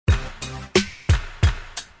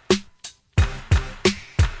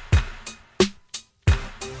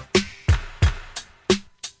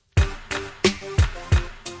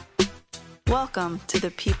Welcome to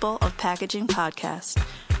the People of Packaging podcast,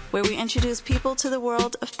 where we introduce people to the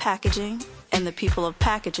world of packaging and the people of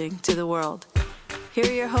packaging to the world. Here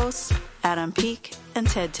are your hosts, Adam Peak and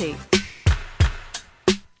Ted Tate.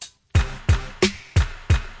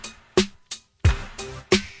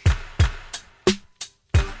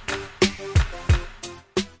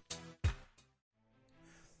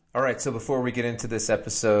 All right, so before we get into this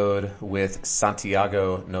episode with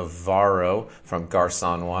Santiago Navarro from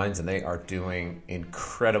Garçon Wines, and they are doing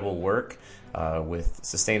incredible work with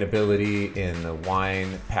sustainability in the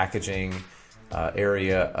wine packaging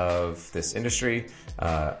area of this industry.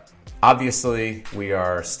 Obviously, we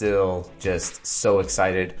are still just so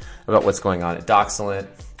excited about what's going on at Doxalent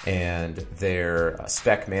and their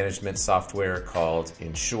spec management software called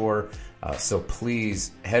Ensure. So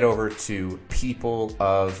please head over to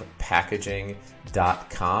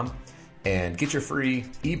peopleofpackaging.com and get your free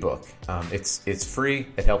ebook. It's free.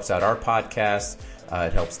 It helps out our podcast.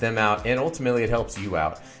 It helps them out, and ultimately it helps you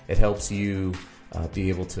out. It helps you be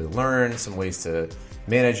able to learn some ways to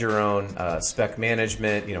manage your own spec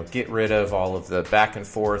management, get rid of all of the back and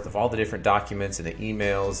forth of all the different documents and the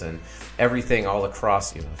emails and everything all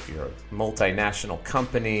across, if you're a multinational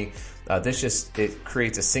company, it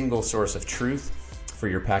creates a single source of truth for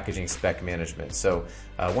your packaging spec management. So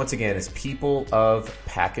once again, it's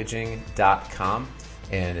peopleofpackaging.com,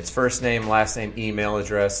 and it's first name, last name, email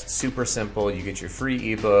address, super simple. You get your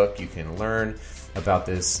free ebook. You can learn about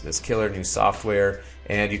this killer new software,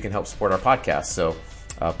 and you can help support our podcast. So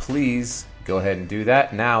please go ahead and do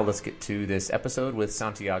that. Now let's get to this episode with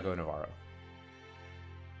Santiago Navarro.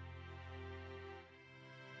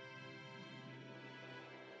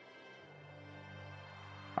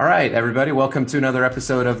 All right, everybody, welcome to another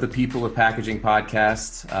episode of the People of Packaging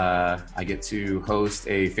podcast. I get to host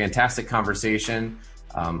a fantastic conversation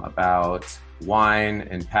about wine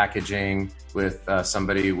and packaging with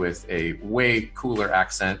somebody with a way cooler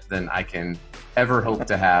accent than I can ever hope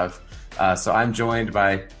to have. So I'm joined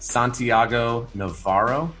by Santiago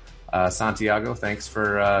Navarro. Santiago, thanks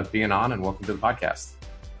for being on, and welcome to the podcast.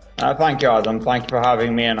 Thank you, Adam. Thank you for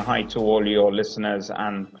having me, and hi to all your listeners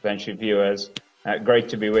and potential viewers. Great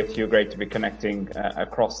to be with you. Great to be connecting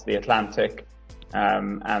across the Atlantic.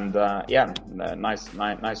 Nice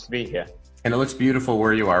to be here. And it looks beautiful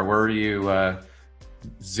where you are. Where are you zooming?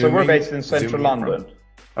 So we're based in central London.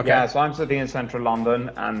 Okay. Yeah, so I'm sitting in central London,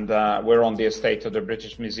 and we're on the estate of the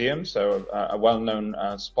British Museum. So a well-known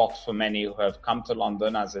spot for many who have come to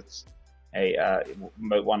London, as it's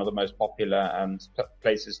one of the most popular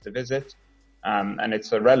places to visit. And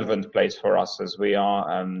it's a relevant place for us as we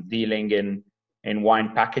are dealing in wine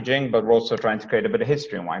packaging, but we're also trying to create a bit of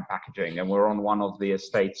history in wine packaging. And we're on one of the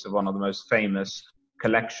estates of one of the most famous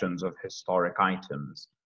collections of historic items.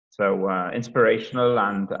 So inspirational,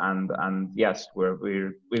 and yes,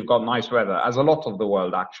 we've got nice weather, as a lot of the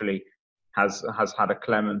world actually has had a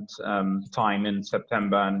clement time in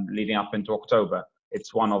September and leading up into October.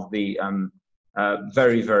 It's one of the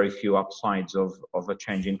very, very few upsides of a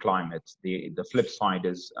changing climate. The flip side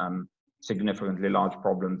is significantly large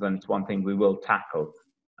problems, and it's one thing we will tackle,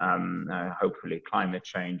 hopefully, climate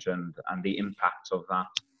change and the impact of that.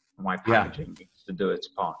 Why packaging needs to do its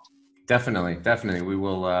part. Definitely. We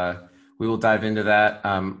will dive into that.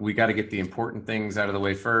 We got to get the important things out of the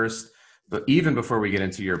way first. But even before we get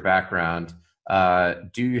into your background,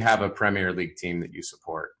 do you have a Premier League team that you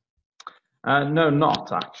support? No,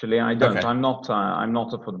 not actually. I don't. Okay. I'm not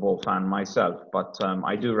a football fan myself, but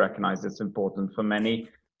I do recognize it's important for many.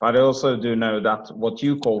 But I also do know that what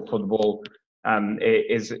you call football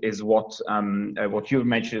is what you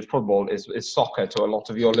mentioned as football is soccer to a lot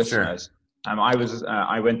of your listeners. Sure. I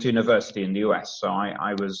went to university in the US, so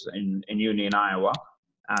I was in uni in Iowa,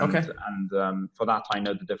 and for that I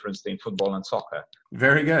know the difference between football and soccer.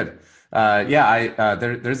 Very good.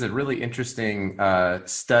 There's a really interesting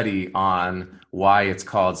study on why it's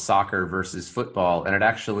called soccer versus football, and it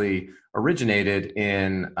actually originated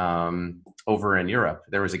in over in Europe.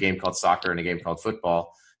 There was a game called soccer and a game called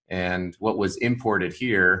football, and what was imported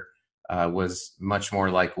here was much more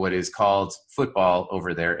like what is called football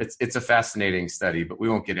over there. It's a fascinating study, but we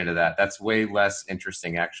won't get into that. That's way less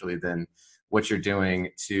interesting actually than what you're doing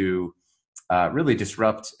to really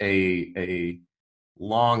disrupt a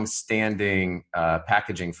long-standing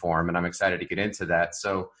packaging form, and I'm excited to get into that.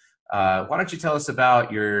 So why don't you tell us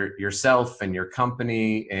about yourself and your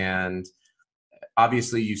company? And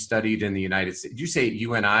obviously you studied in the United States. Did you say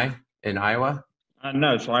UNI in Iowa?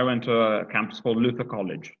 No, so I went to a campus called Luther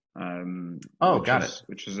College.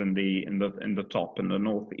 Which is in the top in the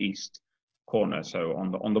northeast corner, so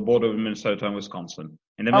on the border of Minnesota and Wisconsin,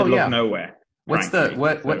 in the middle of nowhere. What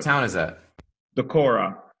town is that?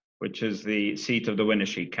 Decorah, which is the seat of the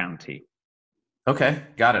Winneshiek County. Okay,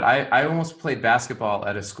 got it. I almost played basketball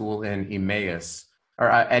at a school in Emmaus, or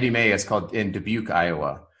at Emmaus called in Dubuque,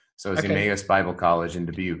 Iowa. So it's Okay. Emmaus Bible College in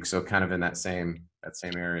Dubuque. So kind of in that same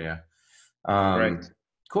area. Great.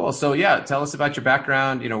 Cool. So yeah, tell us about your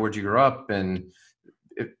background. Where'd you grow up, and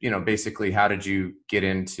basically how did you get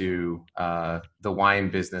into the wine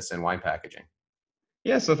business and wine packaging?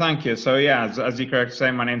 Yeah, so thank you. So yeah, as you correctly say,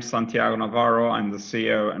 my name is Santiago Navarro. I'm the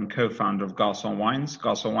CEO and co-founder of Garçon Wines.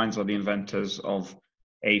 Garçon Wines are the inventors of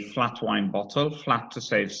a flat wine bottle, flat to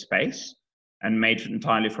save space, and made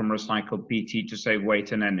entirely from recycled PET to save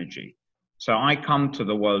weight and energy. So I come to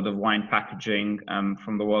the world of wine packaging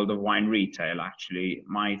from the world of wine retail, actually.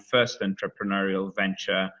 My first entrepreneurial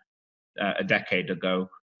venture a decade ago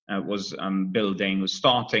was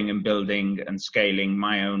starting and building and scaling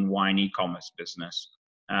my own wine e-commerce business.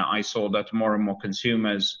 I saw that more and more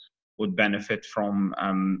consumers would benefit from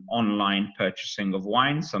online purchasing of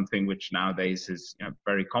wine, something which nowadays is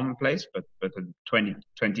very commonplace, but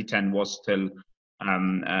 2010 was still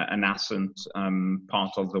a nascent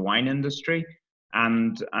part of the wine industry.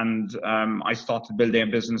 And I started building a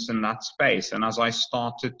business in that space. And as I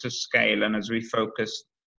started to scale and as we focused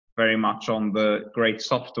very much on the great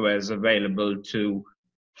softwares available to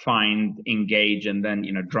find, engage, and then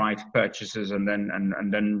drive purchases and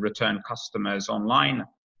then return customers online,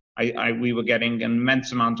 we were getting an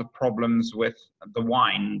immense amount of problems with the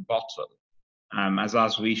wine bottle.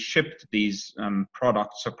 As we shipped these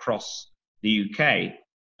products across the UK,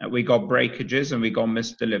 we got breakages and we got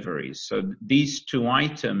missed deliveries. So these two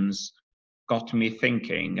items got me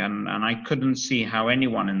thinking, and I couldn't see how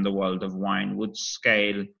anyone in the world of wine would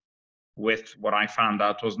scale with what I found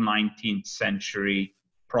out was 19th century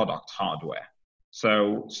product hardware.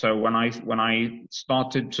 So when I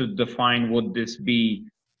started to define, would this be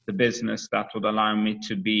the business that would allow me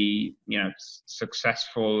to be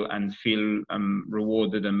successful and feel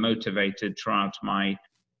rewarded and motivated throughout my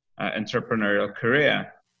entrepreneurial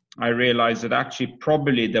career, I realized that actually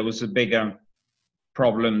probably there was a bigger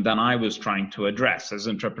problem than I was trying to address. As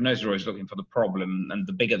entrepreneurs, you're always looking for the problem, and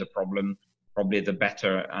the bigger the problem, probably the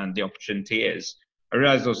better and the opportunity is. I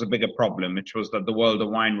realized there was a bigger problem, which was that the world of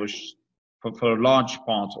wine was, for a large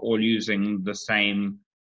part, all using the same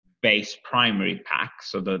base primary pack.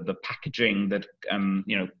 So the packaging that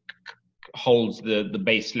holds the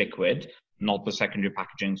base liquid, not the secondary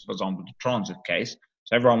packaging, for example, the transit case.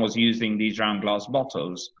 So everyone was using these round glass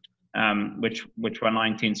bottles, which were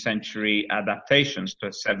 19th century adaptations to a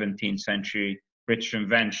 17th century British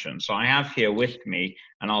invention. So I have here with me,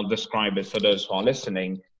 and I'll describe it for those who are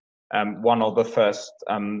listening, one of the first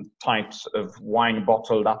types of wine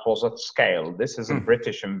bottle that was at scale. This is a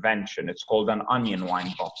British invention. It's called an onion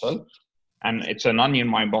wine bottle. And it's an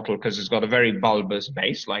onion wine bottle because it's got a very bulbous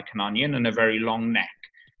base like an onion and a very long neck.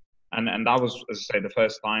 And that was, as I say, the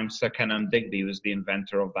first time Sir Kenelm Digby was the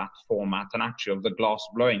inventor of that format and actually of the glass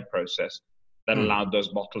blowing process that allowed those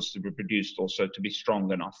bottles to be produced also to be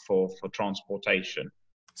strong enough for transportation.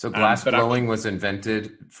 So glass blowing was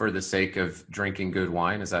invented for the sake of drinking good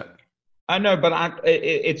wine? Is that? I know, but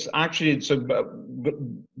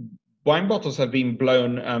wine bottles have been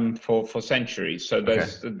blown for centuries. So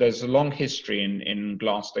there's a long history in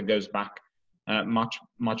glass that goes back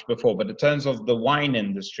much before. But in terms of the wine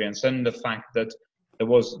industry, and then the fact that there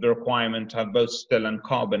was the requirement to have both still and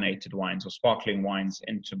carbonated wines or sparkling wines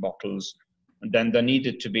into bottles, and then there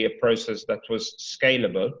needed to be a process that was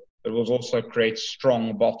scalable, but was also create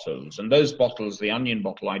strong bottles. And those bottles, the onion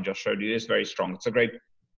bottle I just showed you, is very strong. It's a great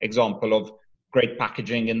example of great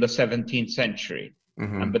packaging in the 17th century.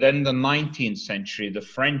 But then in the 19th century, the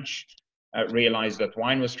French realized that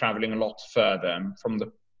wine was traveling a lot further from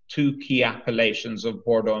the two key appellations of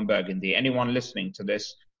Bordeaux and Burgundy. Anyone listening to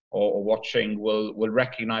this or watching will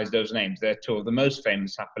recognize those names. They're two of the most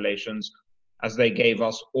famous appellations, as they gave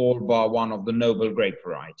us all bar one of the noble grape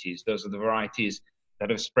varieties. Those are the varieties that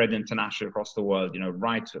have spread internationally across the world,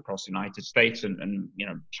 right across the United States and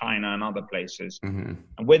China and other places. And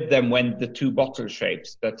with them went the two bottle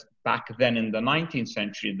shapes that back then in the 19th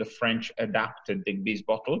century, the French adapted Digby's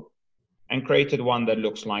bottle and created one that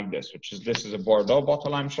looks like this, this is a Bordeaux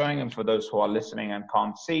bottle I'm showing. And for those who are listening and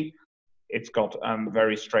can't see, it's got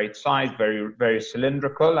very straight sides, very, very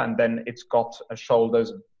cylindrical. And then it's got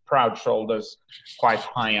proud shoulders quite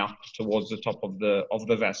high up towards the top of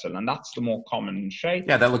the vessel. And that's the more common shape.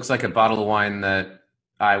 Yeah, that looks like a bottle of wine that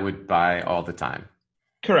I would buy all the time.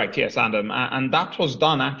 Correct, yes, Adam. And that was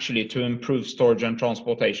done actually to improve storage and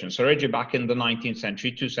transportation. So already back in the 19th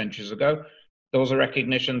century, 2 centuries ago, there was a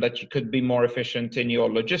recognition that you could be more efficient in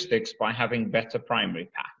your logistics by having better primary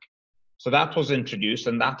pack. So that was introduced,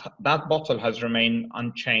 and that bottle has remained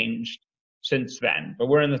unchanged since then. But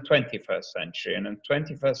we're in the 21st century, and in the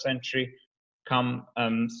 21st century come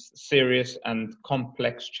serious and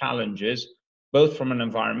complex challenges, both from an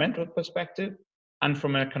environmental perspective and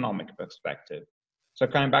from an economic perspective. So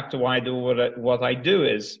coming back to why I do what I do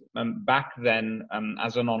is, back then,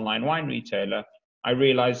 as an online wine retailer, I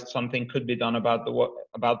realized something could be done about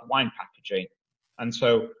wine packaging. And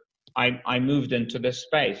so I moved into this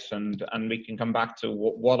space, and we can come back to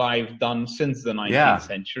what I've done since the 19th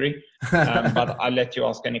century. But I'll let you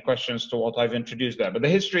ask any questions to what I've introduced there. But the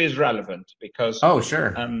history is relevant because... Oh,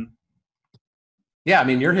 sure. Yeah, I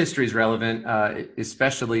mean, your history is relevant,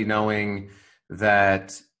 especially knowing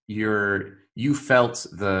that you felt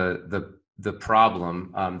the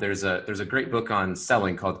problem. There's a great book on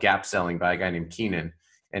selling called Gap Selling by a guy named Keenan,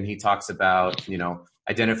 and he talks about,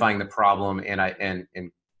 identifying the problem and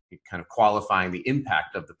kind of qualifying the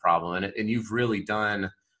impact of the problem. And you've really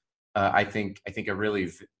done, I think a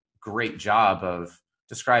really great job of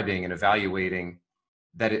describing and evaluating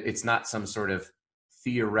that it's not some sort of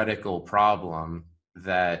theoretical problem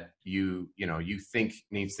that you think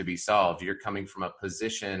needs to be solved. You're coming from a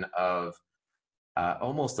position of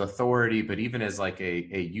almost authority, but even as like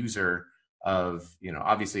a user of,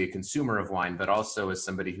 obviously a consumer of wine, but also as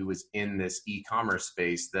somebody who was in this e-commerce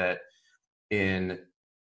space, that in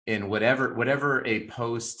whatever a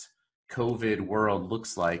post-COVID world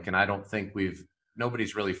looks like, and I don't think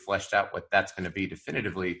nobody's really fleshed out what that's going to be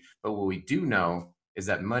definitively, but what we do know is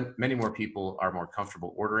that many more people are more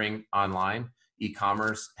comfortable ordering online.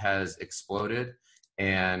 E-commerce has exploded,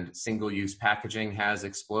 and single-use packaging has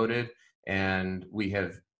exploded, and we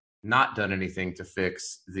have not done anything to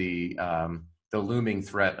fix the looming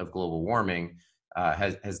threat of global warming.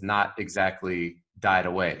 Has not exactly died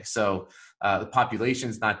away. So the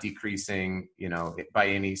population's not decreasing, by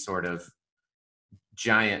any sort of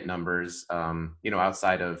giant numbers,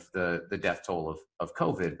 outside of the death toll of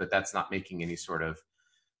COVID, but that's not making any sort of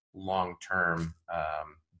long-term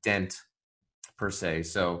dent per se.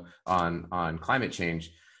 So on climate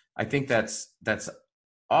change, I think that's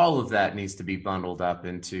all of that needs to be bundled up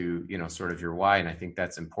into, sort of your why. And I think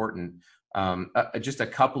that's important. Just a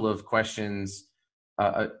couple of questions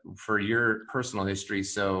for your personal history.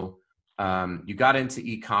 So you got into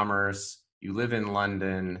e-commerce, you live in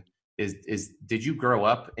London. Did you grow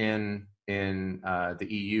up in the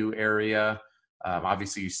EU area?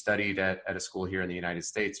 Obviously you studied at a school here in the United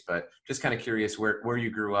States, but just kind of curious where you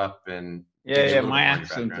grew up. And my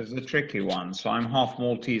accent is a tricky one. So I'm half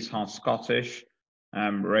Maltese, half Scottish.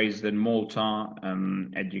 Raised in Malta,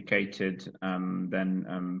 educated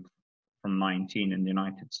then from 19 in the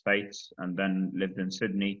United States, and then lived in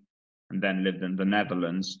Sydney, and then lived in the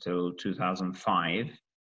Netherlands till 2005.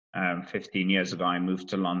 15 years ago, I moved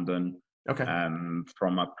to London. Okay.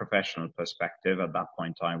 From a professional perspective, at that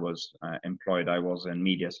point, I was employed. I was in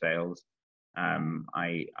media sales.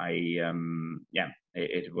 I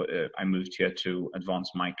moved here to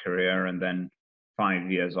advance my career, and then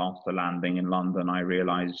 5 years after landing in London, I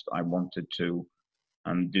realized I wanted to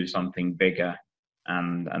do something bigger,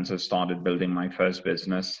 and so started building my first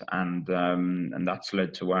business, and that's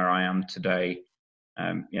led to where I am today.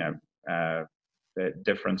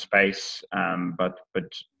 Different space, but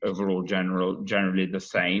overall generally the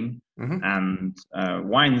same. Mm-hmm. And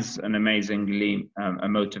wine's an amazingly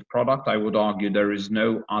emotive product. I would argue there is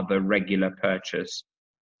no other regular purchase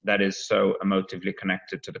that is so emotively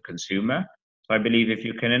connected to the consumer. So I believe if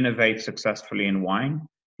you can innovate successfully in wine,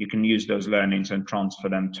 you can use those learnings and transfer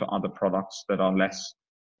them to other products that are less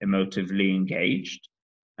emotively engaged.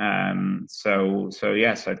 So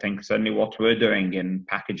yes, I think certainly what we're doing in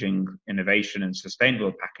packaging innovation and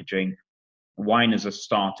sustainable packaging, wine is a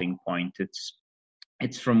starting point.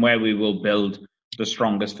 It's from where we will build the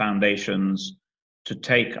strongest foundations to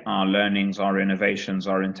take our learnings, our innovations,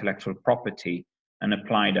 our intellectual property, and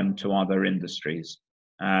apply them to other industries.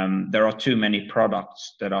 There are too many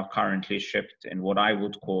products that are currently shipped in what I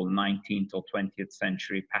would call 19th or 20th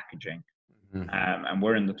century packaging. Mm-hmm. And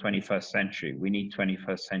we're in the 21st century. We need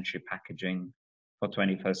 21st century packaging for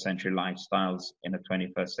 21st century lifestyles in a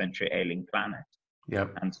 21st century ailing planet.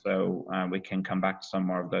 Yep. And so we can come back to some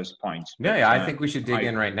more of those points. Yeah, I think we should dig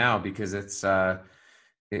in right now, because it's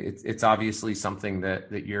obviously something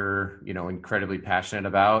that you're incredibly passionate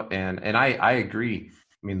about, and I agree.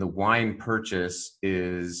 I mean, the wine purchase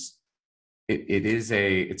it's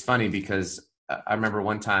funny because I remember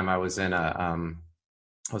one time I was in a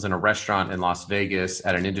restaurant in Las Vegas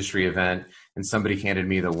at an industry event, and somebody handed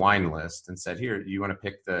me the wine list and said, "Here, you want to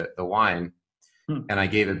pick the wine?" And I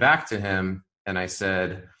gave it back to him, and I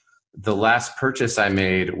said, the last purchase I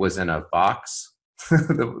made was in a box.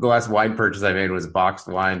 The last wine purchase I made was boxed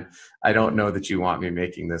wine. I don't know that you want me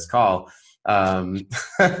making this call,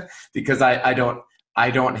 because I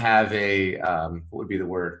don't have a, what would be the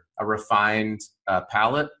word? A refined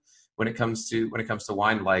palate when it comes to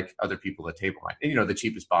wine, like other people at table wine. And, the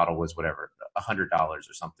cheapest bottle was whatever, $100 or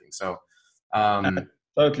something. So,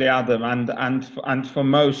 Totally, Adam, and for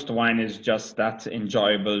most, wine is just that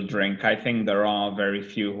enjoyable drink. I think there are very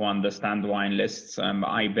few who understand wine lists.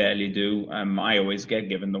 I barely do. I always get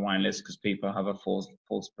given the wine list because people have a false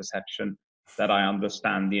perception that I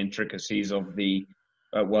understand the intricacies of the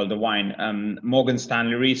world of wine. Morgan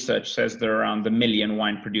Stanley research says there are around 1 million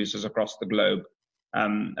wine producers across the globe,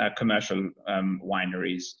 commercial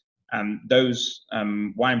wineries. Those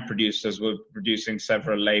wine producers were producing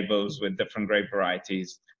several labels with different grape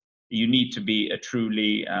varieties. You need to be a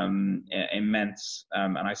truly immense,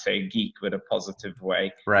 and I say geek with a positive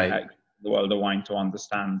way, right. The world of wine to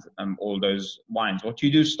understand all those wines. What you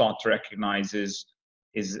do start to recognize is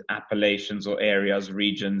appellations or areas,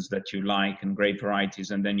 regions that you like and grape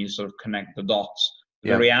varieties, and then you sort of connect the dots.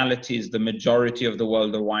 The reality is the majority of the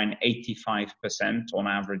world of wine, 85% on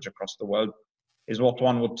average across the world, is what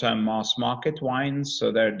one would term mass market wines.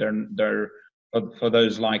 So they're for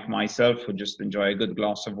those like myself who just enjoy a good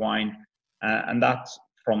glass of wine, and that's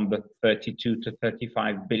from the 32 to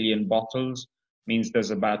 35 billion bottles, means there's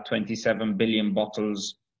about 27 billion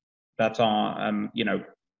bottles that are,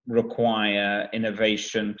 require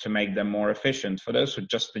innovation to make them more efficient. For those who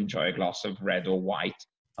just enjoy a glass of red or white,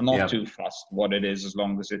 and not too fussed what it is, as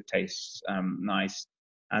long as it tastes nice.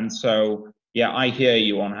 And so, yeah, I hear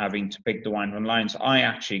you on having to pick the wine from lines. I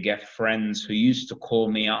actually get friends who used to call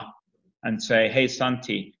me up and say, "Hey,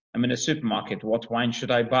 Santi, I'm in a supermarket. What wine should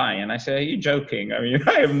I buy?" And I say, "Are you joking? I mean,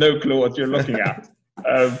 I have no clue what you're looking at."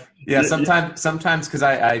 Sometimes because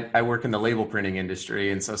I work in the label printing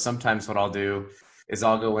industry. And so sometimes what I'll do is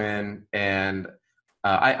I'll go in and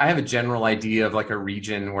I have a general idea of like a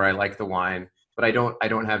region where I like the wine, but I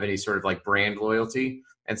don't have any sort of like brand loyalty.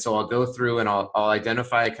 And so I'll go through and I'll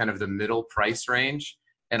identify kind of the middle price range,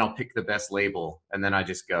 and I'll pick the best label, and then I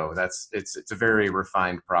just go. It's a very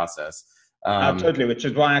refined process. Totally, which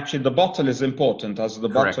is why actually the bottle is important, as the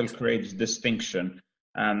Correct. Bottle creates distinction.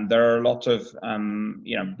 There are a lot of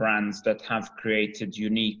brands that have created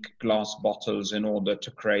unique glass bottles in order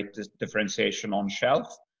to create this differentiation on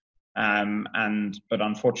shelf. But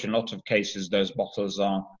unfortunately, in a lot of cases, those bottles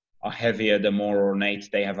are heavier, they're more ornate,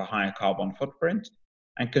 they have a higher carbon footprint.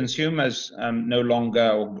 And consumers no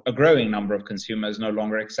longer, or a growing number of consumers no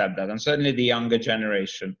longer accept that. And certainly the younger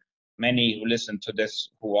generation, many who listen to this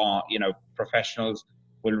who are, professionals,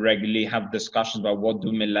 will regularly have discussions about what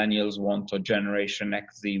do millennials want, or Generation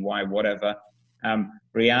X, Z, Y, whatever.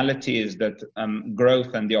 Reality is that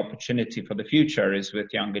growth and the opportunity for the future is with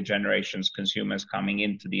younger generations, consumers coming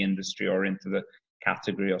into the industry or into the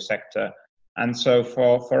category or sector. And so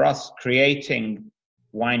for us, creating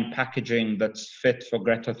wine packaging that's fit for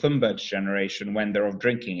Greta Thunberg's generation when they're of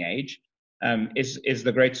drinking age is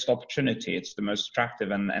the greatest opportunity. It's the most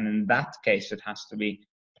attractive. And in that case, it has to be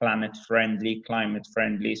planet-friendly,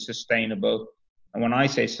 climate-friendly, sustainable. And when I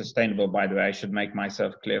say sustainable, by the way, I should make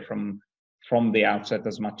myself clear from the outset,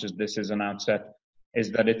 as much as this is an outset,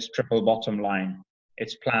 is that it's triple bottom line.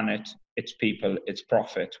 It's planet, it's people, it's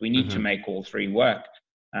profit. We need to make all three work.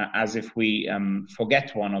 As if we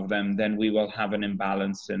forget one of them, then we will have an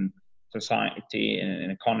imbalance in society, in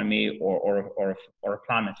economy, or a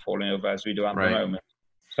planet falling over, as we do at the moment.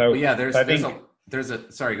 So yeah,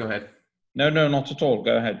 sorry, go ahead. No, not at all.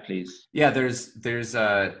 Go ahead, please. Yeah, there's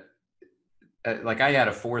like I had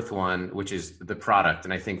a fourth one, which is the product,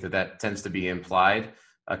 and I think that tends to be implied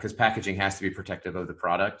because packaging has to be protective of the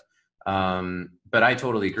product. But I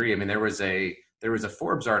totally agree. I mean, there was a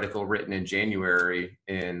Forbes article written in January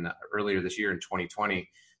earlier this year in 2020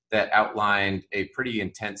 that outlined a pretty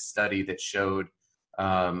intense study that showed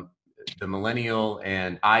the millennial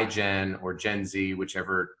and iGen or Gen Z,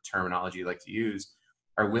 whichever terminology you like to use,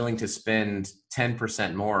 are willing to spend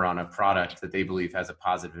 10% more on a product that they believe has a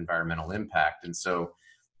positive environmental impact. And so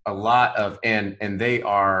a lot of, and they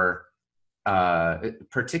are,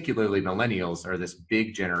 particularly millennials, are this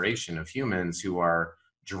big generation of humans who are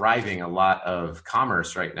driving a lot of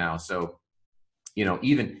commerce right now. So,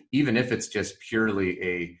 even if it's just purely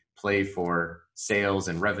a play for sales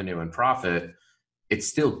and revenue and profit, it's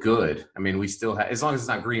still good. I mean, we still have, as long as it's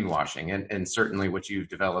not greenwashing, and certainly what you've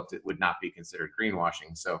developed, it would not be considered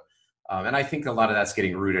greenwashing. So, and I think a lot of that's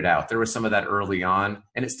getting rooted out. There was some of that early on,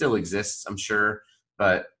 and it still exists, I'm sure,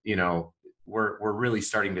 but we're really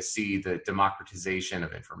starting to see the democratization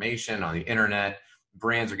of information on the internet,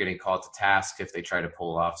 brands are getting called to task if they try to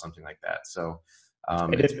pull off something like that. So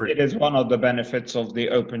it is one of the benefits of the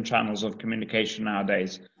open channels of communication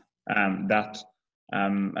nowadays, that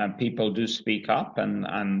people do speak up,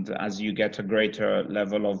 and as you get a greater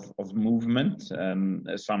level of movement,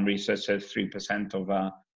 some research says 3% of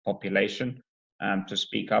our population to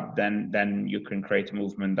speak up, then you can create a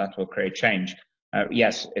movement that will create change.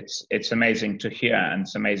 Yes, it's amazing to hear, and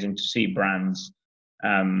it's amazing to see brands,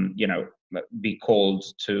 be called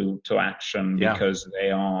to action because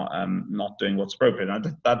they are not doing what's appropriate. Now,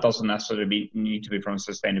 that doesn't necessarily need to be from a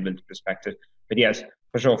sustainability perspective, but yes,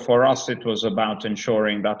 for sure, for us it was about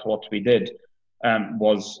ensuring that what we did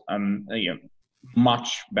was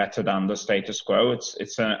much better than the status quo.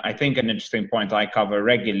 It's I think an interesting point I cover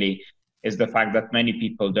regularly is the fact that many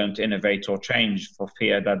people don't innovate or change for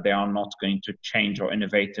fear that they are not going to change or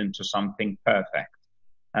innovate into something perfect.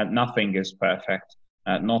 Nothing is perfect.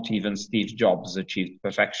 Not even Steve Jobs achieved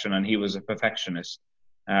perfection, and he was a perfectionist.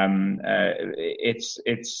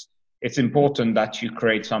 It's important that you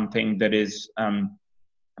create something that is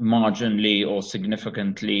marginally or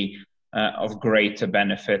significantly of greater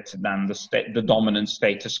benefit than the dominant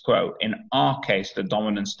status quo. In our case, the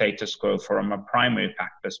dominant status quo from a primary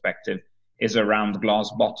pack perspective is a round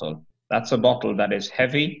glass bottle. That's a bottle that is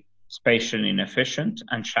heavy, spatially inefficient,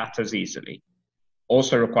 and shatters easily.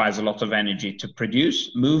 Also requires a lot of energy to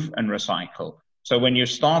produce, move, and recycle. So when you're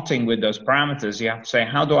starting with those parameters, you have to say,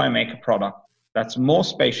 how do I make a product that's more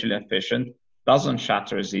spatially efficient, doesn't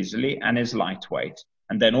shatter as easily, and is lightweight?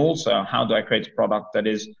 And then also, how do I create a product that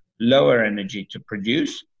is lower energy to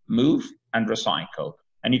produce, move, and recycle?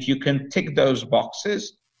 And if you can tick those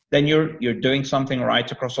boxes, then you're doing something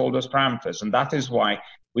right across all those parameters. And that is why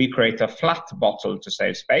we create a flat bottle to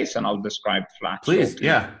save space, and I'll describe flat Please, shortly.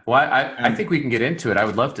 yeah. Well, I think we can get into it. I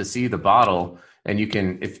would love to see the bottle, and you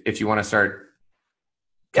can, if you want to start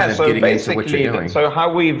kind of getting into what you're doing. So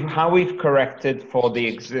how we've corrected for the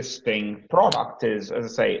existing product is, as I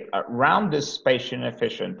say, round is spatially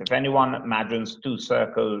inefficient. If anyone imagines two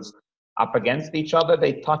circles up against each other,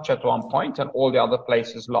 they touch at one point and all the other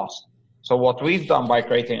places lost. So what we've done by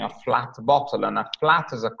creating a flat bottle, and a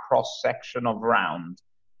flat is a cross section of round,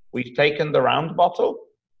 we've taken the round bottle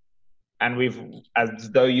and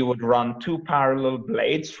as though you would run two parallel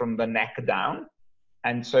blades from the neck down.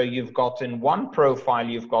 And so you've got in one profile,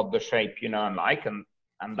 you've got the shape you know and like, and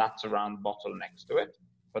that's a round bottle next to it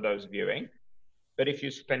for those viewing. But if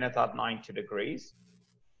you spin it at 90 degrees,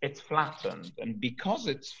 it's flattened. And because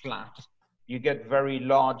it's flat, you get very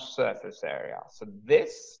large surface area. So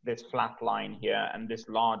this flat line here and this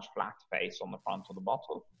large flat face on the front of the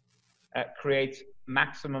bottle creates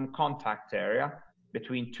maximum contact area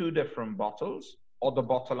between two different bottles, or the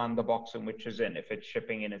bottle and the box in which is in, if it's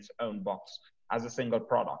shipping in its own box as a single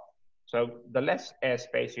product. So the less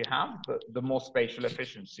airspace you have, the more spatial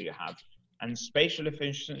efficiency you have. And spatial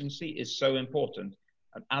efficiency is so important.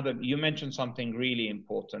 Adam, you mentioned something really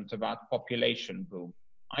important about population boom.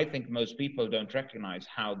 I think most people don't recognize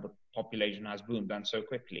how the population has boomed and so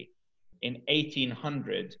quickly. In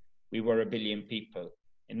 1800, we were 1 billion people.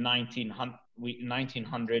 In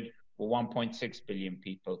 1900, we're 1.6 billion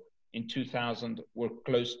people. In 2000, we're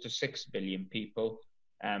close to 6 billion people.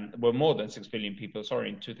 We're more than 6 billion people,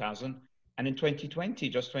 in 2000. And in 2020,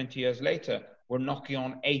 just 20 years later, we're knocking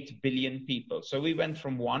on 8 billion people. So we went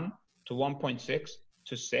from 1 to 1.6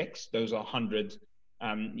 to 6. Those are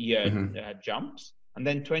 100-year jumps. And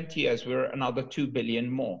then 20 years, we're another 2 billion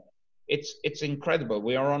more. It's incredible.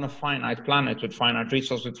 We are on a finite planet with finite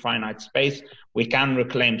resources, with finite space. We can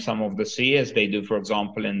reclaim some of the sea, as they do, for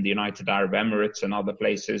example, in the United Arab Emirates and other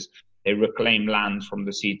places. They reclaim land from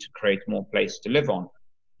the sea to create more place to live on.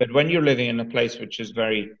 But when you're living in a place which is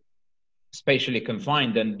very spatially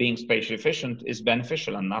confined, then being spatially efficient is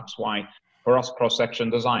beneficial. And that's why, for us, cross-section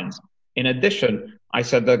designs. In addition, I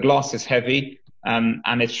said the glass is heavy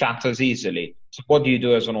and it shatters easily. So what do you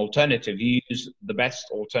do as an alternative? You use the best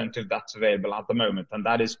alternative that's available at the moment, and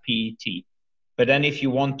that is PET. But then if you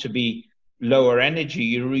want to be lower energy,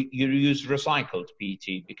 you use recycled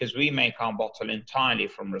PET, because we make our bottle entirely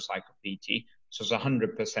from recycled PET. So it's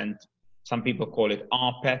 100%. Some people call it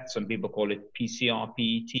rPET, some people call it PCR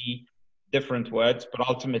PET, different words, but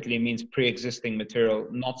ultimately it means pre-existing material,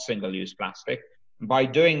 not single-use plastic. By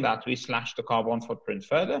doing that, we slash the carbon footprint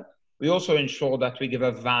further. We also ensure that we give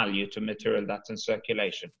a value to material that's in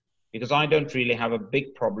circulation, because I don't really have a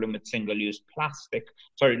big problem with single-use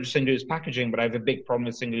packaging, but I have a big problem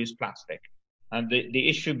with single-use plastic. And the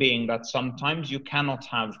issue being that sometimes you cannot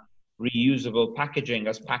have reusable packaging,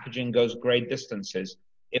 as packaging goes great distances.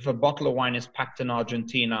 If a bottle of wine is packed in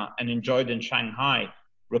Argentina and enjoyed in Shanghai,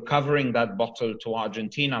 recovering that bottle to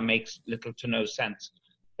Argentina makes little to no sense.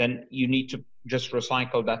 Then you need to just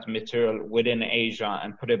recycle that material within Asia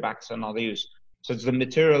and put it back to another use. So it's the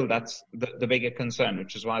material that's the bigger concern,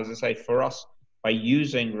 which is why, as I say, for us, by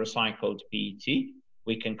using recycled PET,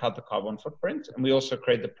 we can cut the carbon footprint, and we also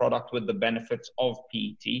create the product with the benefits of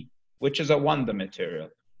PET, which is a wonder material.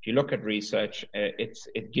 If you look at research,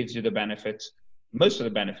 it gives you the benefits, most of the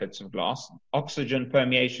benefits of glass. Oxygen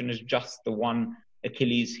permeation is just the one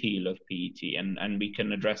Achilles heel of PET, and we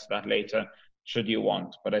can address that later should you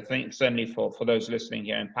want. But I think certainly for those listening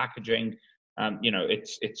here in packaging,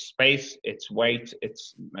 it's space, it's weight,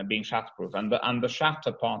 it's being shatterproof, and the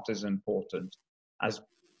shatter part is important, as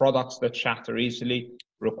products that shatter easily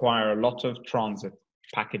require a lot of transit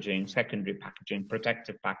packaging, secondary packaging,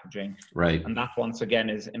 protective packaging, right? And that once again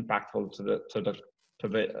is impactful to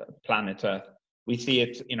the planet Earth. We see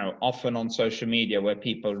it, often on social media where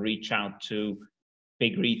people reach out to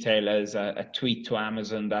big retailers, a tweet to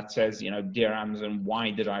Amazon that says, "Dear Amazon, why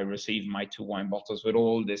did I receive my 2 wine bottles with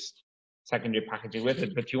all this secondary packaging with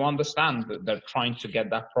it?" But you understand that they're trying to get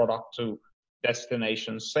that product to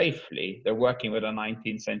destination safely. They're working with a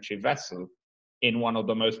 19th century vessel in one of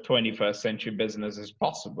the most 21st century businesses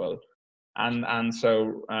possible, and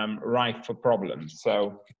so rife for problems.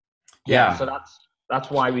 So so that's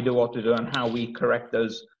why we do what we do, and how we correct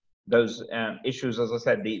those issues. As I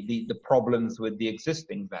said, the problems with the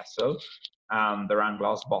existing vessel, the round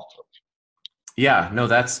glass bottle. Yeah, no,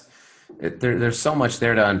 there's so much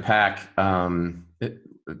there to unpack.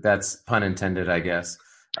 That's pun intended, I guess.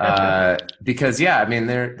 Because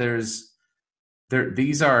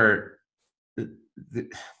these are.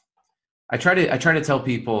 I try to tell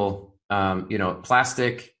people,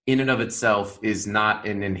 plastic in and of itself is not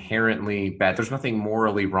an inherently bad. There's nothing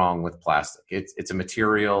morally wrong with plastic. It's a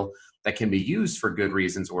material that can be used for good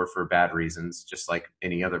reasons or for bad reasons, just like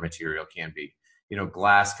any other material can be.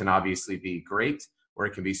 Glass can obviously be great, or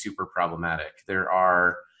it can be super problematic. There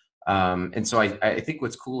are, and so I think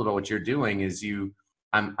what's cool about what you're doing is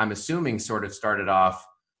I'm assuming sort of started off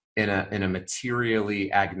in a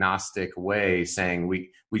materially agnostic way, saying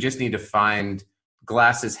we just need to find,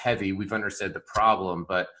 glass is heavy, we've understood the problem,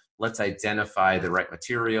 but let's identify the right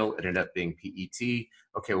material. It ended up being PET.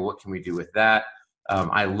 Okay, well, what can we do with that?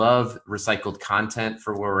 I love recycled content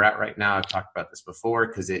for where we're at right now. I've talked about this before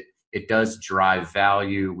because it does drive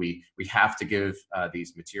value. We have to give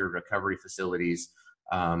these material recovery facilities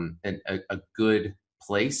a good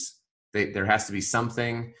place. There has to be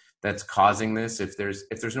something that's causing this. If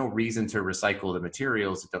there's no reason to recycle the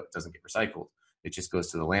materials, it doesn't get recycled. It just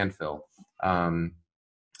goes to the landfill.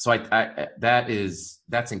 So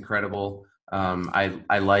that's incredible.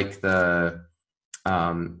 I like the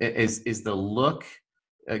is the look,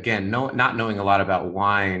 again, not knowing a lot about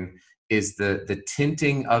wine, is the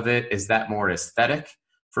tinting of it, is that more aesthetic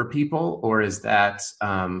for people, or is that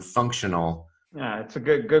functional? Yeah, it's a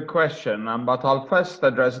good question. But I'll first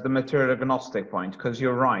address the material agnostic point, because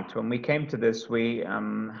you're right. When we came to this, we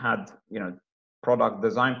had, product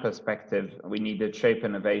design perspective, we needed shape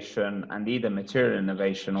innovation and either material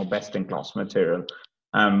innovation or best in class material.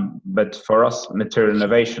 But for us, material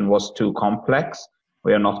innovation was too complex.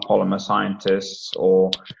 We are not polymer scientists or,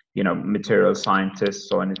 material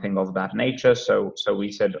scientists or anything of that nature. So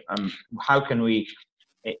we said, how can we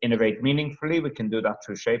innovate meaningfully? We can do that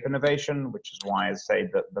through shape innovation, which is why I say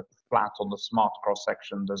that the flat or the smart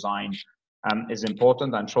cross-section design is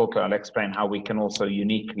important. And shortly, I'll explain how we can also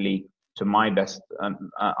uniquely, to my best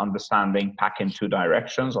understanding, pack in 2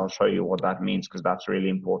 directions. I'll show you what that means, because that's really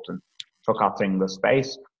important for cutting the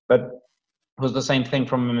space. But it was the same thing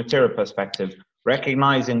from a material perspective,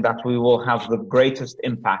 recognizing that we will have the greatest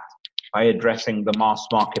impact by addressing the mass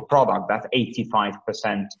market product, that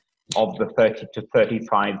 85% of the 30 to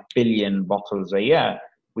 35 billion bottles a year.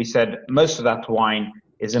 We said most of that wine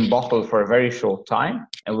is in bottle for a very short time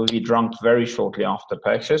and will be drunk very shortly after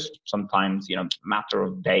purchase, sometimes, matter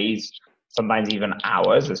of days, sometimes even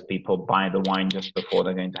hours, as people buy the wine just before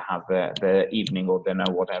they're going to have their evening or dinner,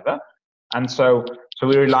 whatever. And so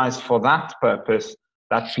we realized for that purpose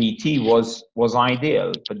that PET was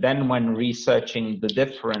ideal. But then when researching the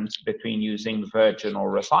difference between using virgin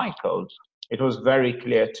or recycled, it was very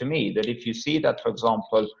clear to me that if you see that, for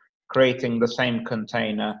example, creating the same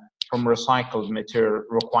container from recycled material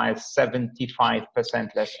requires 75%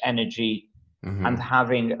 less energy, and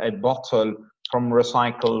having a bottle from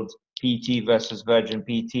recycled PET versus virgin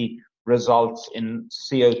PET results in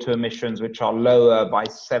CO2 emissions which are lower by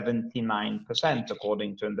 79%,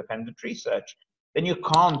 according to independent research, then you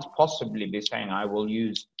can't possibly be saying, I will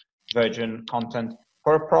use virgin content.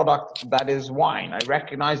 for a product that is wine. I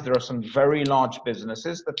recognize there are some very large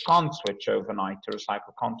businesses that can't switch overnight to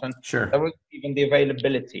recycled content. Sure. There was even the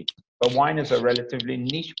availability. But wine is a relatively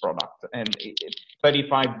niche product, and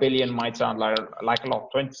 35 billion might sound like a lot.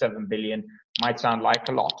 27 billion might sound like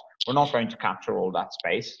a lot. We're not going to capture all that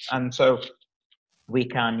space, and so we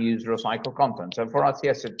can use recycled content. So for us,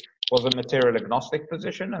 yes, it was a material agnostic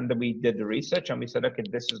position, and then we did the research and we said, okay,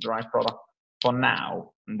 this is the right product for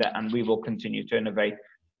now, and we will continue to innovate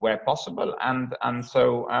where possible. And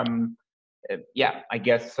so I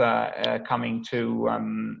guess coming to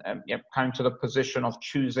the position of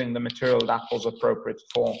choosing the material that was appropriate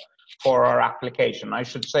for our application. I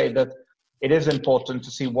should say that it is important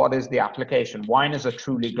to see what is the application. Wine is a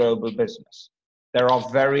truly global business. There are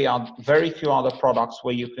very few other products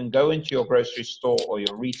where you can go into your grocery store or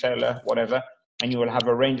your retailer, whatever, and you will have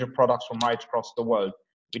a range of products from right across the world.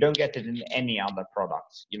 We don't get it in any other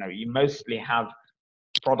products. You mostly have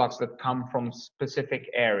products that come from specific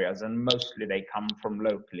areas, and mostly they come from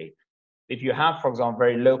locally. If you have, for example,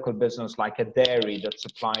 very local business like a dairy that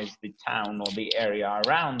supplies the town or the area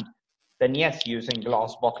around, then yes, using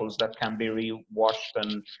glass bottles that can be re-washed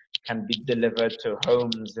and can be delivered to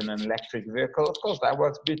homes in an electric vehicle, of course, that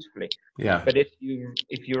works beautifully. Yeah. But if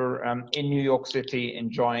you're in New York City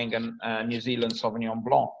enjoying a New Zealand Sauvignon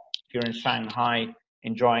Blanc, if you're in Shanghai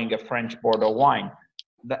enjoying a French Bordeaux wine,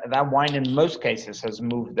 that wine in most cases has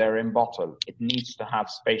moved there in bottle. It needs to have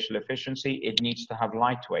spatial efficiency. It needs to have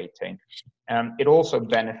lightweighting. It also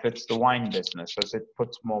benefits the wine business as it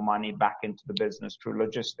puts more money back into the business through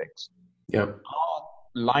logistics. Yep. Our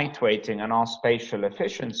lightweighting and our spatial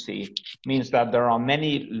efficiency means that there are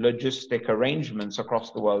many logistic arrangements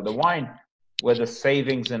across the world of wine where the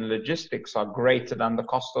savings in logistics are greater than the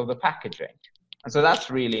cost of the packaging. And so that's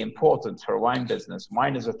really important for a wine business.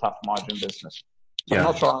 Wine is a tough margin business. So I'm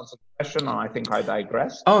not sure I answered the question, and I think I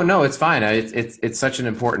digressed. Oh, no, it's fine. It's such an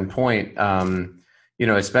important point,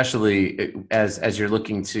 especially as you're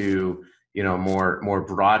looking to, more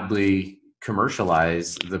broadly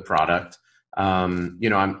commercialize the product.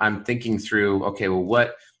 I'm thinking through, okay, well,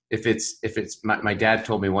 what if it's my dad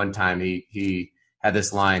told me one time he had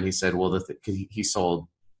this line. He said, well, he sold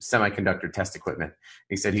semiconductor test equipment.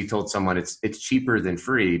 He said he told someone it's cheaper than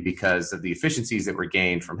free because of the efficiencies that were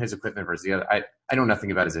gained from his equipment versus the other. I know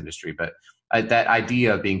nothing about his industry, but that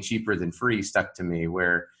idea of being cheaper than free stuck to me,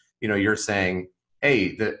 where you're saying,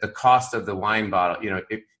 hey, the cost of the wine bottle,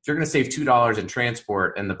 if you're going to save $2 in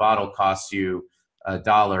transport and the bottle costs you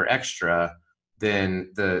 $1 extra,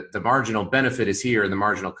 then the marginal benefit is here and the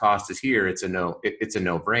marginal cost is here. It's a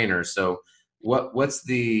no-brainer. So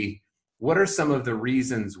what are some of the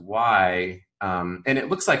reasons why, and it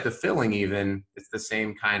looks like the filling even, it's the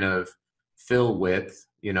same kind of fill width,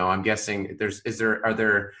 I'm guessing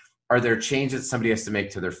are there changes somebody has to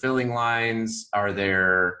make to their filling lines?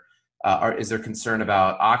 Is there concern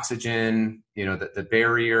about oxygen, the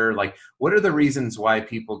barrier? Like, what are the reasons why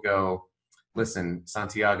people go, listen,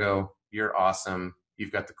 Santiago, you're awesome.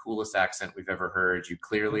 You've got the coolest accent we've ever heard. You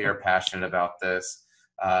clearly are passionate about this.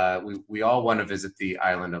 We all want to visit the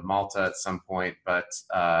island of Malta at some point, but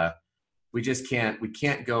we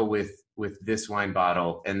can't go with this wine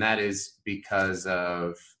bottle. And that is because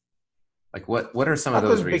of, like, what are some of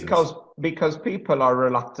those reasons? Because people are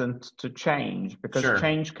reluctant to change, because Sure.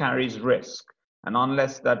 Change carries risk. And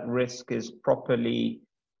unless that risk is properly,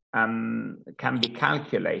 can be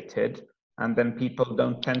calculated, and then people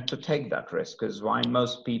don't tend to take that risk, because why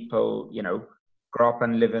most people, grow up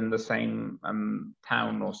and live in the same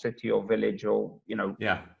town or city or village or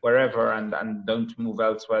wherever, and don't move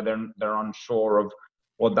elsewhere. They're unsure of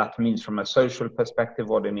what that means from a social perspective,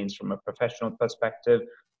 what it means from a professional perspective.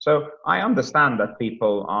 So I understand that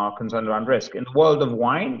people are concerned around risk. In the world of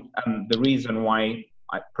wine, the reason why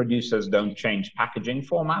producers don't change packaging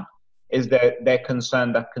format is that they're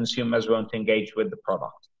concerned that consumers won't engage with the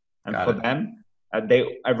product. And for them,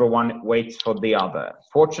 everyone waits for the other.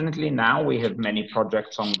 Fortunately, now we have many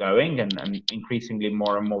projects ongoing and increasingly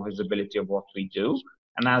more and more visibility of what we do.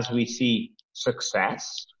 And as we see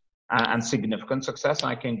success and significant success,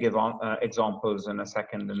 I can give examples in a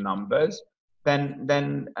second in numbers, then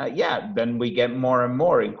we get more and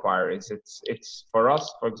more inquiries. It's for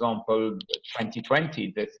us, for example,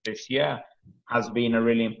 2020, this year, has been a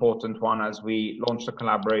really important one as we launched a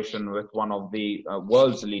collaboration with one of the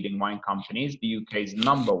world's leading wine companies, the UK's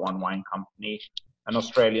number one wine company, an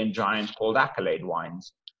Australian giant called Accolade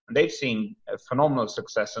Wines. And they've seen a phenomenal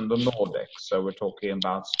success in the Nordics. So we're talking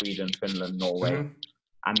about Sweden, Finland, Norway,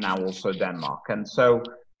 and now also Denmark. And so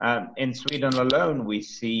in Sweden alone, we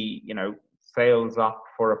see, sales up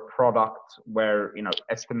for a product where,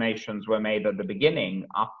 estimations were made at the beginning,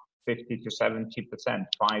 up 50 to 70%, 50 to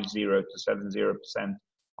 70%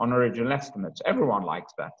 on original estimates. Everyone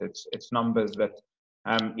likes that. It's numbers that,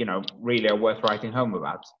 really are worth writing home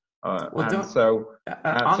about. Sorry,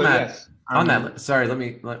 I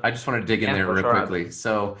just want to dig in there real quickly.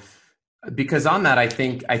 So, because on that, I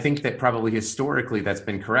think that probably historically that's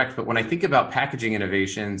been correct. But when I think about packaging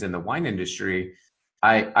innovations in the wine industry,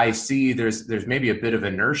 I see there's maybe a bit of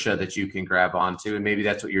inertia that you can grab onto, and maybe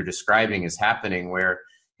that's what you're describing is happening, where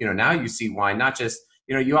now you see wine not just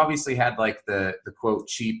you obviously had like the quote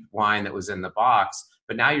cheap wine that was in the box,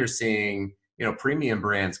 but now you're seeing premium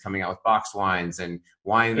brands coming out with box wines and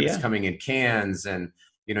wine that's coming in cans, and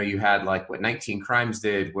you had like what 19 Crimes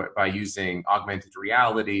did by using augmented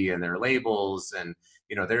reality and their labels, and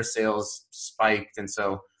their sales spiked. And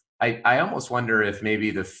so I almost wonder if maybe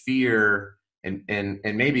the fear and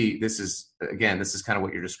maybe this is kind of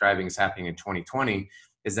what you're describing is happening in 2020,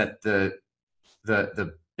 is that the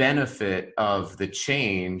benefit of the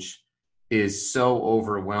change is so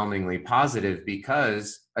overwhelmingly positive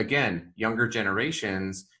because, again, younger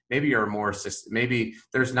generations maybe are more, maybe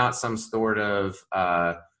there's not some sort of,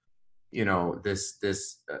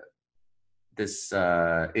 this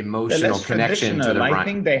emotional connection to the I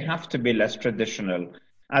think they have to be less traditional,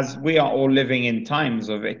 as we are all living in times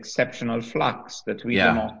of exceptional flux that we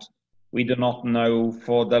do not know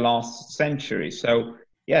for the last century. So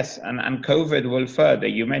yes, and COVID will further.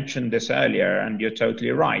 You mentioned this earlier, and you're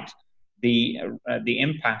totally right. The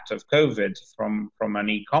impact of COVID from an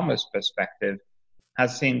e-commerce perspective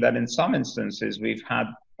has seen that in some instances we've had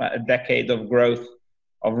a decade of growth,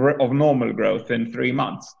 of normal growth in 3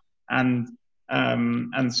 months, and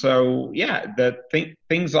so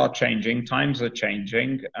things are changing, times are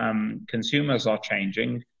changing, consumers are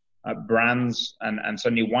changing, brands and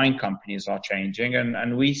certainly wine companies are changing,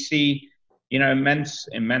 and we see immense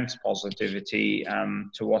positivity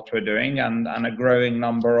to what we're doing, and a growing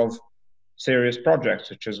number of serious projects,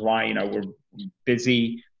 which is why we're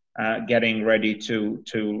busy getting ready to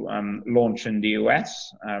launch in the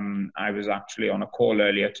US. I was actually on a call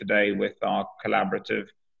earlier today with our collaborative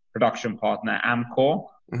production partner Amcor.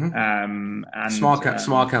 And small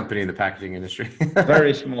company in the packaging industry.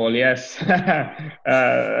 Very small, yes.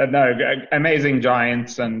 Amazing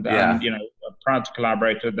giants, and proud to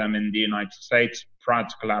collaborate with them in the United States. Proud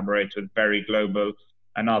to collaborate with Berry Global,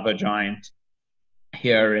 another giant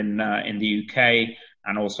here in the UK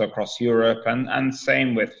and also across Europe, and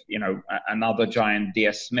same with another giant,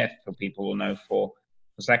 DS Smith, who people will know for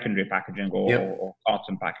secondary packaging or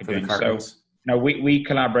carton packaging. So we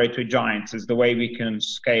collaborate with giants. Is the way we can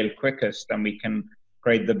scale quickest, and we can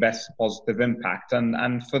create the best positive impact.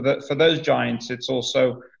 And for those giants, it's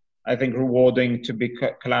also, I think, rewarding to be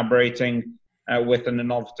collaborating with an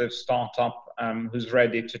innovative startup who's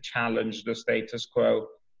ready to challenge the status quo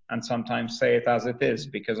and sometimes say it as it is,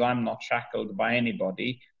 because I'm not shackled by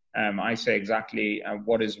anybody. I say exactly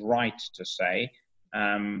what is right to say,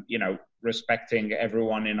 respecting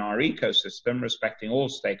everyone in our ecosystem, respecting all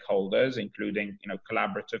stakeholders, including,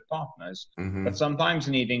 collaborative partners, but sometimes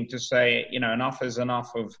needing to say, enough is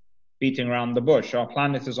enough of beating around the bush. Our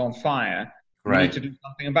planet is on fire. We need to do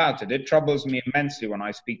something about it. It troubles me immensely when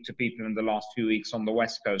I speak to people in the last few weeks on the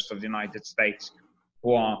West Coast of the United States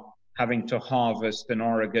who are having to harvest in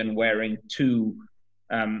Oregon wearing 2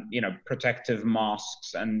 protective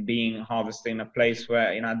masks and being harvested in a place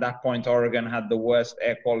where, at that point, Oregon had the worst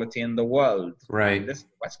air quality in the world. Right. This is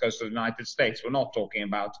the West Coast of the United States. We're not talking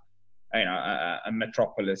about, a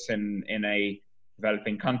metropolis in a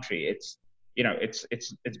developing country. It's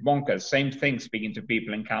bonkers. Same thing speaking to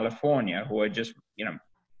people in California who are just,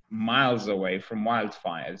 miles away from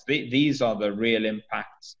wildfires. These are the real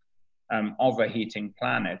impacts of a heating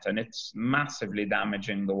planet, and it's massively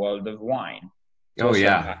damaging the world of wine.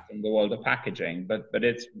 In the world of packaging, but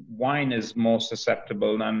wine is more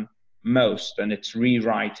susceptible than most, and it's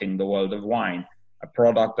rewriting the world of wine, a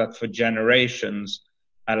product that for generations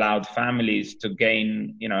allowed families to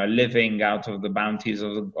gain a living out of the bounties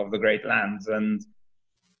of the great lands, and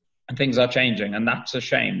things are changing, and that's a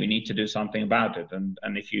shame. We need to do something about it. And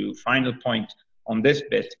final point on this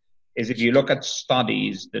bit is, if you look at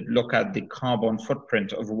studies that look at the carbon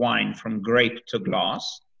footprint of wine from grape to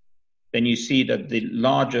glass, then you see that the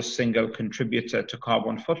largest single contributor to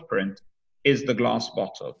carbon footprint is the glass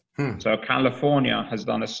bottle. So California has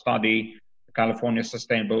done a study, the California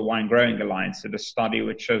Sustainable Wine Growing Alliance did a study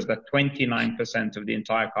which shows that 29% of the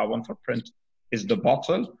entire carbon footprint is the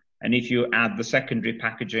bottle. And if you add the secondary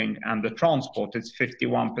packaging and the transport, it's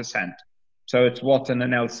 51%. So it's what in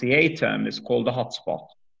an LCA term is called a hotspot.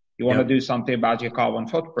 You want to do something about your carbon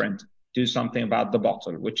footprint, do something about the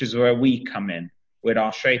bottle, which is where we come in with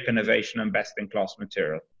our shape innovation and best-in-class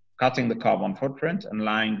material, cutting the carbon footprint and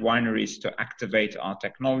allowing wineries to activate our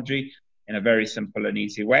technology in a very simple and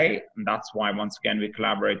easy way. And that's why, once again, we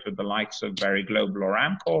collaborate with the likes of Berry Global or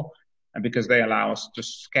Amcor, and because they allow us to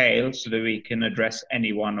scale so that we can address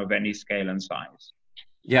anyone of any scale and size.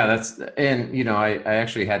 Yeah, and I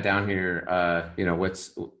actually had down here,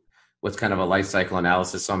 what's kind of a life cycle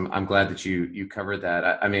analysis. So I'm glad that you covered that.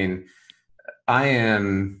 I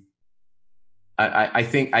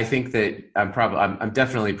think that I'm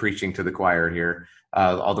definitely preaching to the choir here,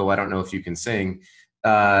 although I don't know if you can sing.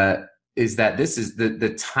 Is that this is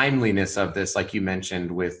the timeliness of this, like you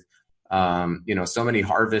mentioned, with so many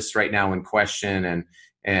harvests right now in question,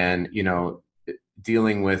 and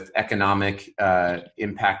dealing with economic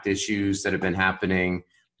impact issues that have been happening,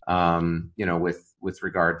 with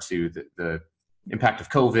regard to the impact of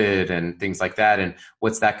COVID and things like that, and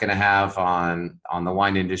what's that going to have on the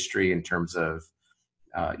wine industry in terms of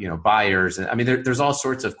buyers. And there's all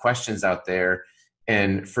sorts of questions out there,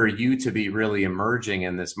 and for you to be really emerging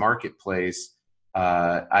in this marketplace,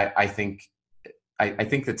 I think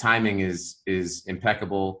the timing is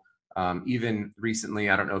impeccable. Even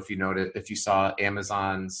recently, I don't know if you saw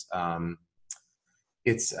Amazon's,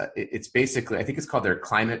 it's basically, I think it's called their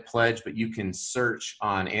climate pledge, but you can search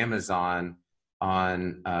on Amazon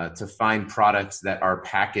to find products that are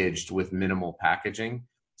packaged with minimal packaging.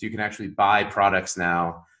 So you can actually buy products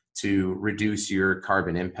now to reduce your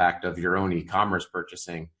carbon impact of your own e-commerce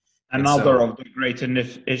purchasing. Another of the great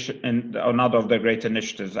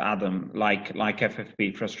initiatives, Adam, like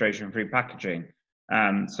FFP, frustration-free packaging.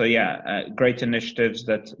 Great initiatives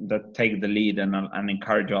that take the lead and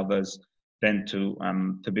encourage others then to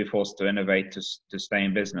be forced to innovate to stay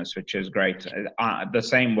in business, which is great. The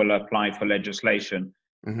same will apply for legislation.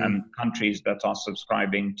 Countries that are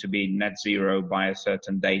subscribing to be net zero by a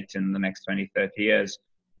certain date in the next 20, 30 years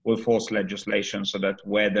will force legislation so that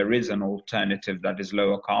where there is an alternative that is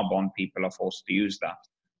lower carbon, people are forced to use that.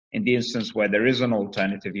 In the instance where there is an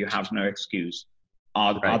alternative, you have no excuse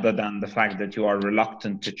other than the fact that you are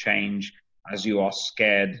reluctant to change, as you are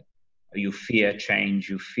scared, you fear change,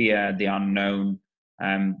 you fear the unknown.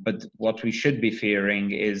 But what we should be fearing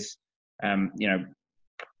is,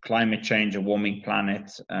 climate change, a warming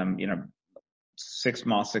planet, 6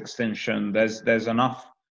 mass extinction. There's enough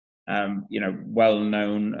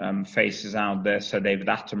well-known faces out there. So David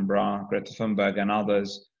Attenborough, Greta Thunberg, and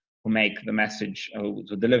others who make the message, who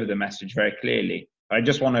deliver the message very clearly. But I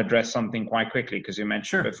just want to address something quite quickly, because you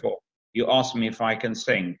mentioned before. You asked me if I can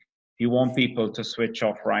sing. If you want people to switch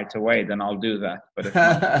off right away, then I'll do that. But if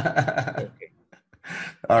not, okay.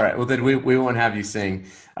 All right. Well, then we won't have you sing.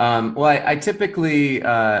 I typically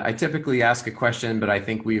ask a question, but I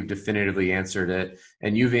think we've definitively answered it,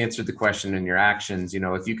 and you've answered the question in your actions.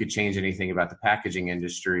 If you could change anything about the packaging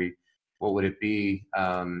industry, what would it be?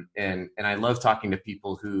 And I love talking to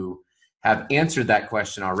people who have answered that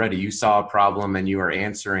question already. You saw a problem and you are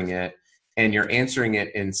answering it, and you're answering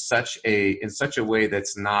it in such a way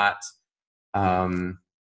that's not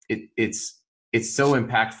it's so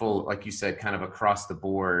impactful, like you said, kind of across the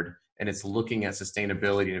board, and it's looking at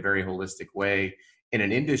sustainability in a very holistic way in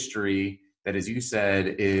an industry that, as you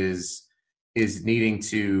said, is needing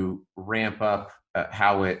to ramp up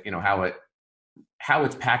how its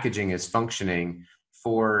packaging is functioning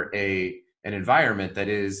for an environment that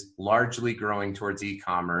is largely growing towards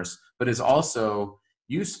e-commerce, but is also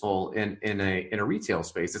useful in a retail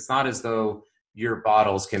space. It's not as though your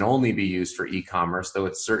bottles can only be used for e-commerce, though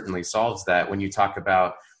it certainly solves that. When you talk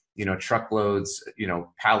about, truckloads,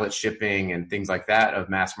 pallet shipping and things like that of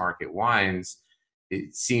mass market wines,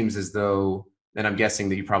 it seems as though, and I'm guessing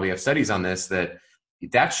that you probably have studies on this, that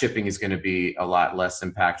shipping is going to be a lot less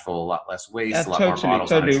impactful, a lot less waste, a lot more bottles.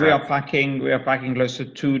 Totally. We are packing close to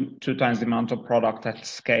two times the amount of product at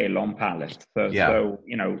scale on pallets. So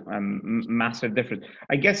massive difference.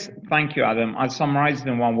 I guess, thank you, Adam. I'll summarize it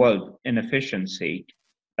in one word: inefficiency.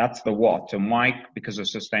 That's the what. And why? Because of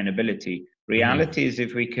sustainability. Reality is,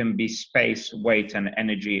 if we can be space, weight, and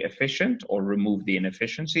energy efficient, or remove the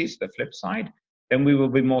inefficiencies, the flip side, then we will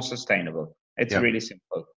be more sustainable. It's really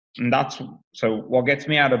simple. And so what gets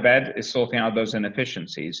me out of bed is sorting out those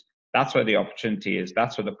inefficiencies. That's where the opportunity is.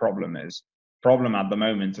 That's where the problem is. Problem at the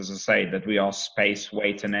moment, as I say, that we are space,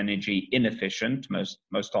 weight, and energy inefficient,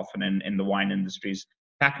 most often in the wine industry's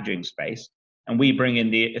packaging space. And we bring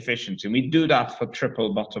in the efficiency. We do that for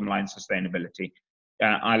triple bottom line sustainability.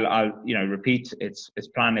 I'll repeat, it's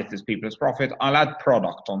planet, it's people, it's profit. I'll add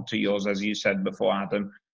product onto yours, as you said before,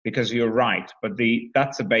 Adam, because you're right. But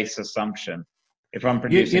that's a base assumption. If I'm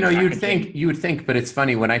producing, you would think, but it's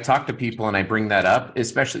funny when I talk to people and I bring that up,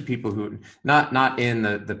 especially people who not in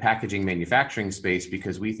the packaging manufacturing space,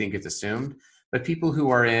 because we think it's assumed, but people who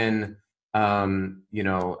are in,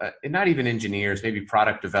 not even engineers, maybe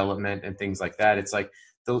product development and things like that. It's like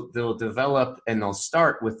they'll develop and they'll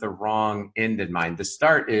start with the wrong end in mind. The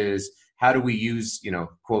start is, how do we use,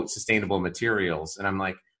 quote, sustainable materials? And I'm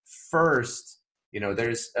like, first,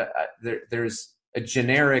 there's a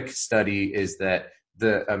generic study is that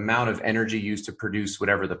the amount of energy used to produce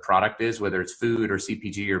whatever the product is, whether it's food or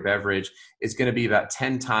CPG or beverage, is going to be about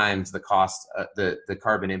 10 times the cost, the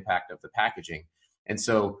carbon impact of the packaging. And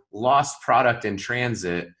so lost product in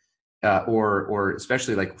transit, or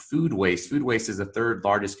especially like food waste is the third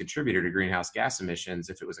largest contributor to greenhouse gas emissions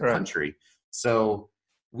if it was a country. So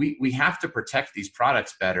we have to protect these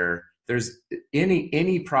products better. There's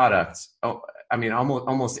any product,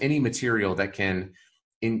 almost any material that can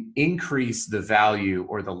increase the value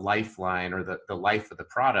or the lifeline or the life of the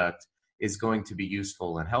product is going to be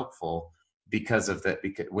useful and helpful because of that.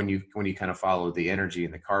 Because when you kind of follow the energy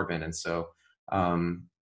and the carbon, and so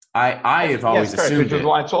I have always assumed which is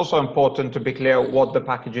why it's also important to be clear what the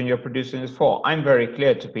packaging you're producing is for. I'm very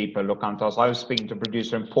clear to people. Look, Antos, I was speaking to a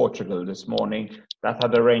producer in Portugal this morning that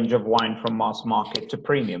had a range of wine from mass market to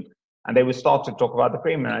premium. And they would start to talk about the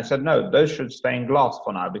premium. And I said, no, those should stay in glass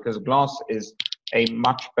for now, because glass is a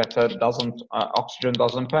much better, oxygen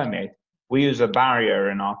doesn't permeate. We use a barrier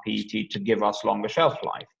in our PET to give us longer shelf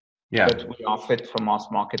life. Yeah. But we are fit for mass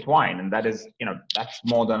market wine. And that is, that's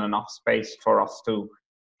more than enough space for us to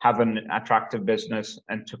have an attractive business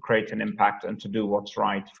and to create an impact and to do what's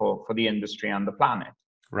right for the industry and the planet.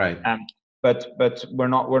 Right. But we're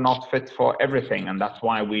not fit for everything, and that's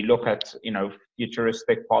why we look at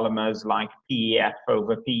futuristic polymers like PEF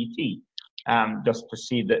over PET, just to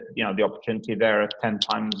see that the opportunity there at 10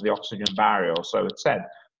 times the oxygen barrier, or so it's said.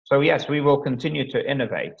 So yes, we will continue to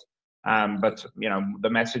innovate, but the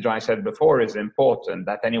message I said before is important,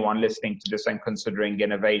 that anyone listening to this and considering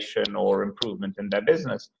innovation or improvement in their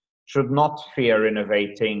business should not fear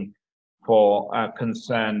innovating for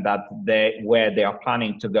concern that where they are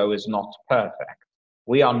planning to go is not perfect.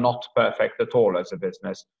 We are not perfect at all as a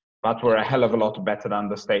business, but we're a hell of a lot better than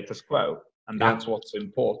the status quo, and that's what's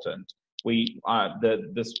important. We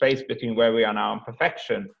the space between where we are now and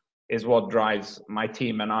perfection is what drives my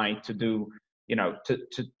team and I to do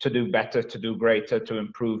to do better, to do greater, to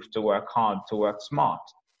improve, to work hard, to work smart.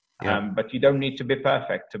 But you don't need to be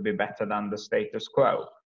perfect to be better than the status quo.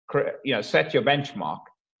 Set your benchmark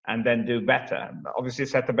and then do better. Obviously,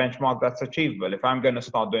 set a benchmark that's achievable. If I'm going to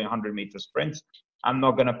start doing 100-meter sprints, I'm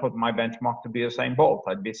not going to put my benchmark to be Usain Bolt.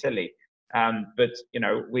 I'd be silly. But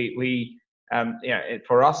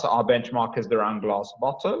for us, our benchmark is the round glass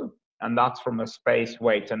bottle, and that's from a space,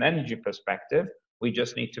 weight, and energy perspective. We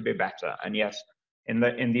just need to be better. And yes, in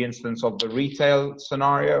the instance of the retail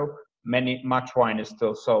scenario, much wine is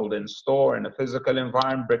still sold in store in a physical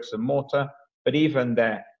environment, bricks and mortar. But even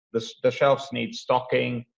there, the shelves need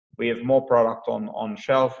stocking. We have more product on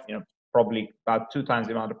shelf, probably about 2 times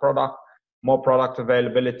the amount of product, more product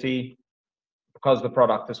availability. Because the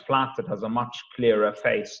product is flat, it has a much clearer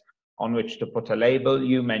face on which to put a label.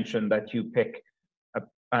 You mentioned that you pick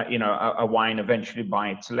a wine eventually by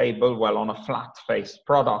its label. Well, on a flat-faced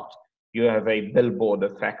product, you have a billboard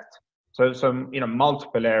effect. So some,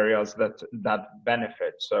 multiple areas that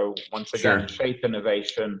benefit. So once again, shape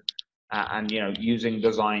innovation, and using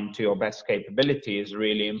design to your best capability is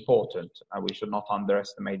really important. We should not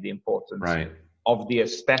underestimate the importance of the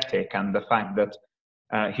aesthetic and the fact that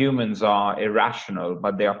humans are irrational,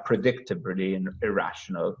 but they are predictably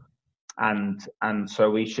irrational, and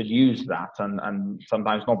so we should use that and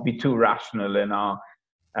sometimes not be too rational in our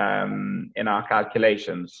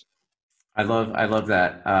calculations. I love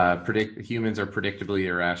that. Humans are predictably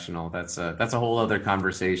irrational. That's a whole other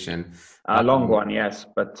conversation. A long one, yes.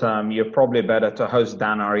 But you're probably better to host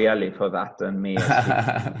Dan Ariely for that than me.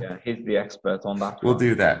 He's the expert on that. We'll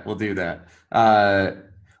do that.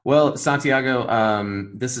 Well, Santiago,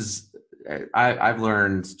 I've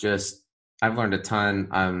learned a ton.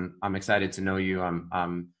 I'm excited to know you.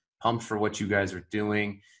 I'm pumped for what you guys are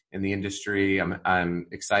doing in the industry. I'm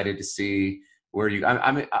excited to see where you.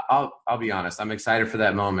 I'll be honest. I'm excited for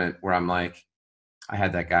that moment where I'm like, I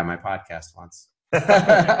had that guy on my podcast once,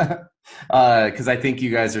 because I think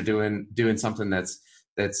you guys are doing something that's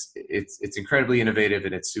incredibly innovative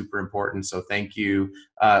and it's super important. So thank you.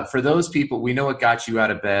 For those people, we know what got you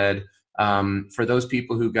out of bed. For those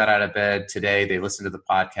people who got out of bed today, they listen to the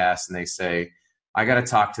podcast and they say, I got to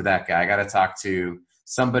talk to that guy. I got to talk to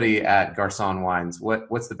somebody at Garçon Wines.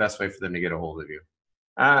 What's the best way for them to get a hold of you?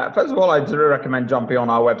 First of all, I do recommend jumping on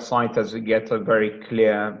our website, as you get a very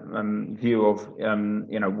clear view of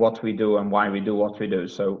what we do and why we do what we do.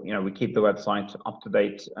 So we keep the website up to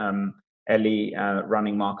date. Ellie,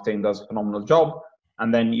 running marketing, does a phenomenal job,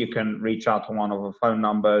 and then you can reach out to one of our phone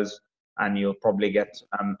numbers, and you'll probably get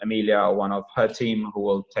Amelia or one of her team who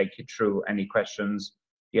will take you through any questions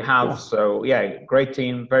you have. Cool. So yeah, great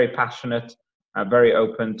team, very passionate, very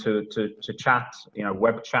open to chat,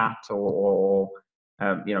 web chat or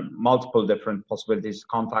multiple different possibilities to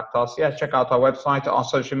contact us. Yeah, check out our website. Our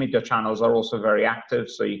social media channels are also very active,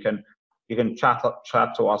 so you can chat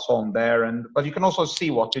to us on there, but you can also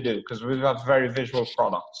see what we do because we have very visual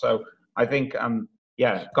products. So I think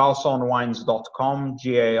garsonwines.com,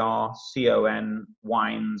 GARCON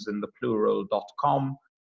wines in the plural.com,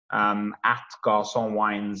 at Garson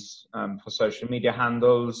Wines for social media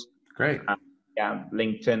handles. Great.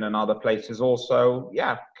 LinkedIn and other places also.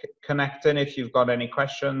 Connect in if you've got any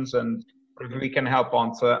questions, and if we can help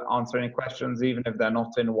answer any questions, even if they're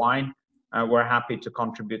not in wine, we're happy to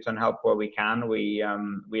contribute and help where we can. We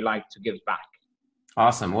like to give back.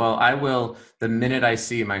 Awesome. Well, I will, the minute I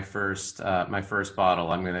see my first bottle,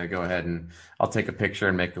 I'm going to go ahead and I'll take a picture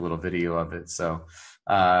and make a little video of it. So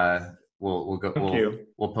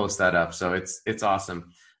we'll post that up. So it's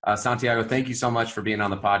awesome. Santiago, thank you so much for being on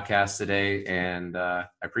the podcast today, and I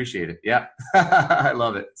appreciate it. Yeah, I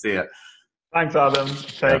love it. See ya. Thanks, Adam.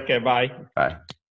 Take care. Bye. Bye.